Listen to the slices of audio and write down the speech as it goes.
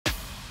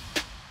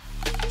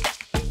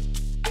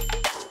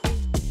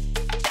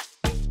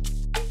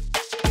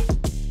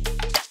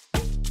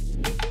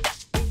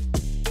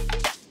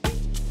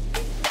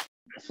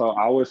So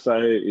I would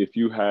say if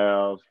you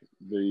have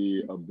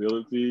the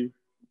ability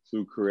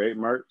to create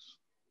merch,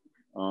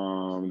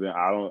 then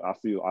I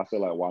feel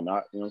like why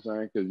not? You know what I'm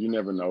saying? Because you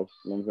never know.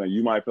 You know what I'm saying?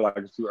 You might feel like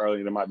it's too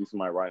early. There might be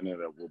somebody right now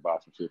that will buy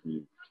some shit from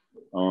you.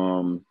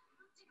 Um,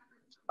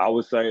 I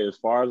would say as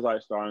far as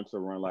like starting to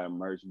run like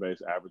merch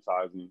based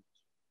advertising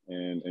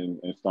and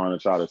starting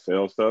to try to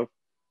sell stuff,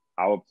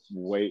 I would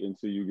wait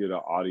until you get an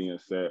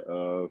audience set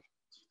of,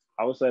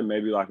 I would say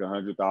maybe like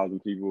 100,000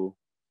 people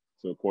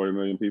to a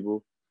 250,000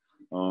 people.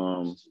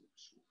 Um,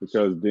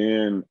 because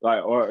then,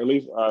 like, or at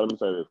least let me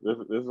say this.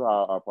 This is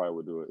how I probably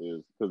would do it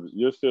is because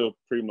you're still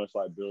pretty much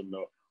like building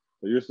up.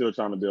 So you're still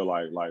trying to build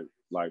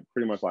like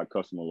pretty much like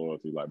customer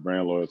loyalty, like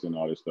brand loyalty and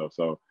all this stuff.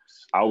 So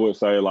I would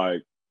say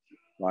like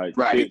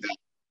Right.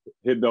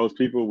 hit those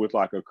people with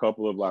like a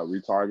couple of like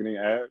retargeting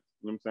ads.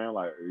 You know what I'm saying?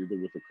 Like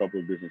either with a couple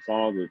of different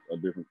songs or a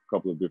different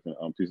couple of different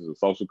pieces of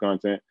social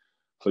content.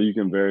 So you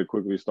can very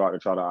quickly start to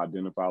try to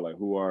identify like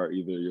who are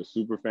either your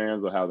super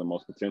fans or have the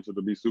most potential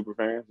to be super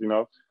fans, you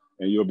know,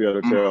 and you'll be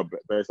able to tell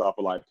based off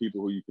of like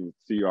people who you can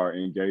see are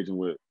engaging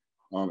with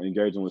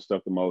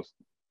stuff the most.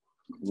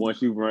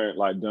 Once you've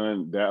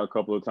done that a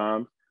couple of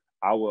times,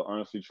 I will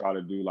honestly try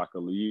to do like a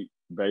lead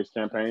based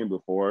campaign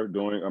before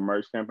doing a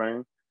merch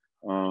campaign.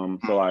 So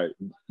like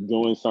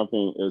doing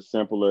something as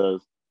simple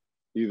as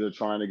either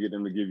trying to get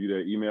them to give you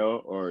their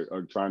email or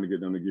trying to get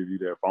them to give you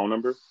their phone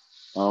number.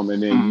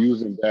 And then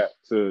using that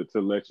to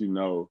let you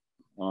know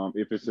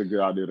if it's a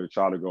good idea to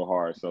try to go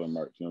hard selling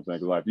merch. You know what I'm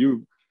saying? Because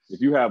like if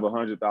you have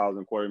 100,000,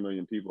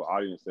 250,000 people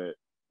audience set,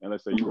 and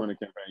let's say you run a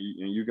campaign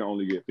and you can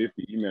only get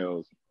 50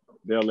 emails,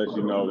 they'll let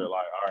you know that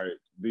like, all right,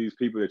 these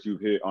people that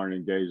you've hit aren't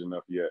engaged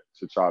enough yet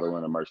to try to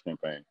run a merch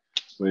campaign.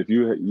 So if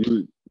you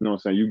know what I'm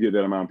saying, you get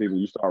that amount of people,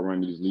 you start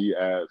running these lead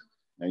ads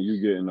and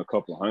you get in a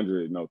couple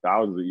hundred,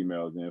 thousands of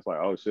emails, and it's like,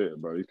 oh shit,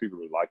 bro, these people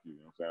really like you. You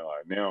know what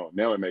I'm saying? Like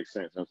now it makes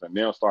sense. You know what I'm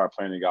saying? Now start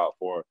planning out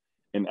for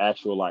an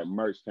actual like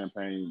merch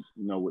campaign,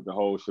 with the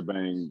whole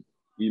shebang,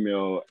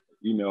 email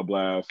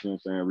blast, you know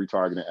what I'm saying,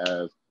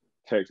 retargeting ads,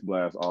 text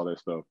blast, all that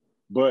stuff.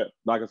 But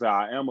like I said,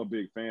 I am a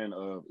big fan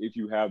of if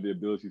you have the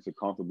ability to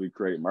comfortably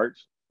create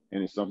merch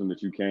and it's something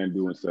that you can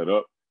do and set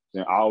up,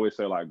 then I always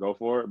say like go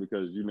for it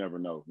because you never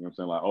know. You know what I'm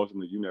saying? Like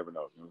ultimately you never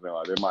know. You know what I'm saying?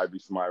 Like there might be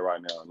somebody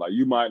right now. Like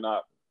you might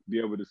not be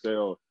able to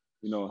sell,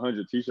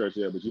 100 t-shirts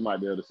yet, but you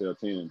might be able to sell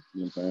 10, you know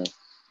what I'm saying?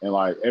 And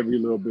like every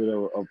little bit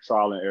of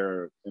trial and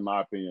error, in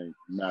my opinion,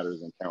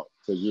 matters and counts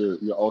because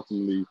you're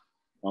ultimately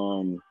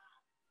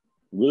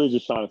really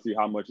just trying to see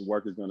how much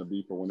work is going to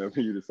be for whenever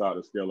you decide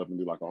to scale up and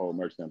do like a whole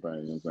merch campaign,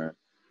 you know what I'm saying?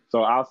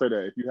 So I'll say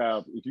that if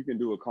you can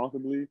do it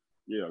comfortably,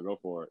 yeah, go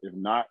for it. If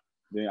not,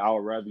 then I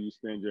would rather you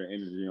spend your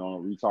energy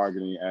on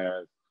retargeting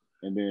ads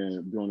and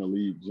then doing a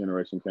lead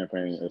generation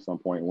campaign at some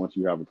point once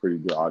you have a pretty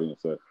good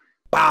audience set.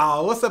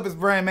 Wow, what's up? It's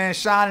BrandMan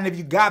Sean, and if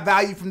you got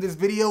value from this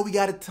video, we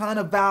got a ton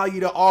of value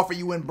to offer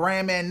you in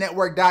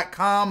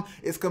BrandManNetwork.com.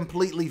 It's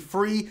completely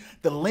free.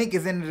 The link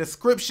is in the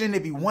description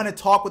if you want to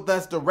talk with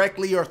us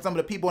directly or some of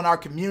the people in our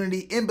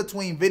community in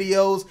between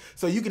videos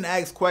so you can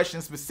ask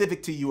questions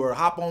specific to you or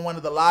hop on one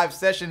of the live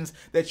sessions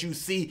that you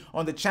see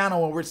on the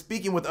channel when we're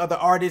speaking with other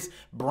artists.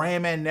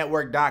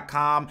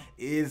 BrandManNetwork.com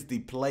is the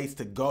place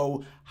to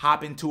go.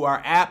 Hop into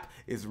our app.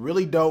 It's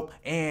really dope,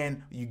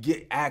 and you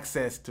get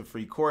access to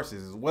free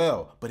courses as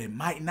well. But it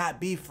might not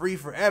be free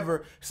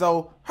forever,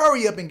 so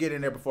hurry up and get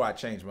in there before I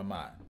change my mind.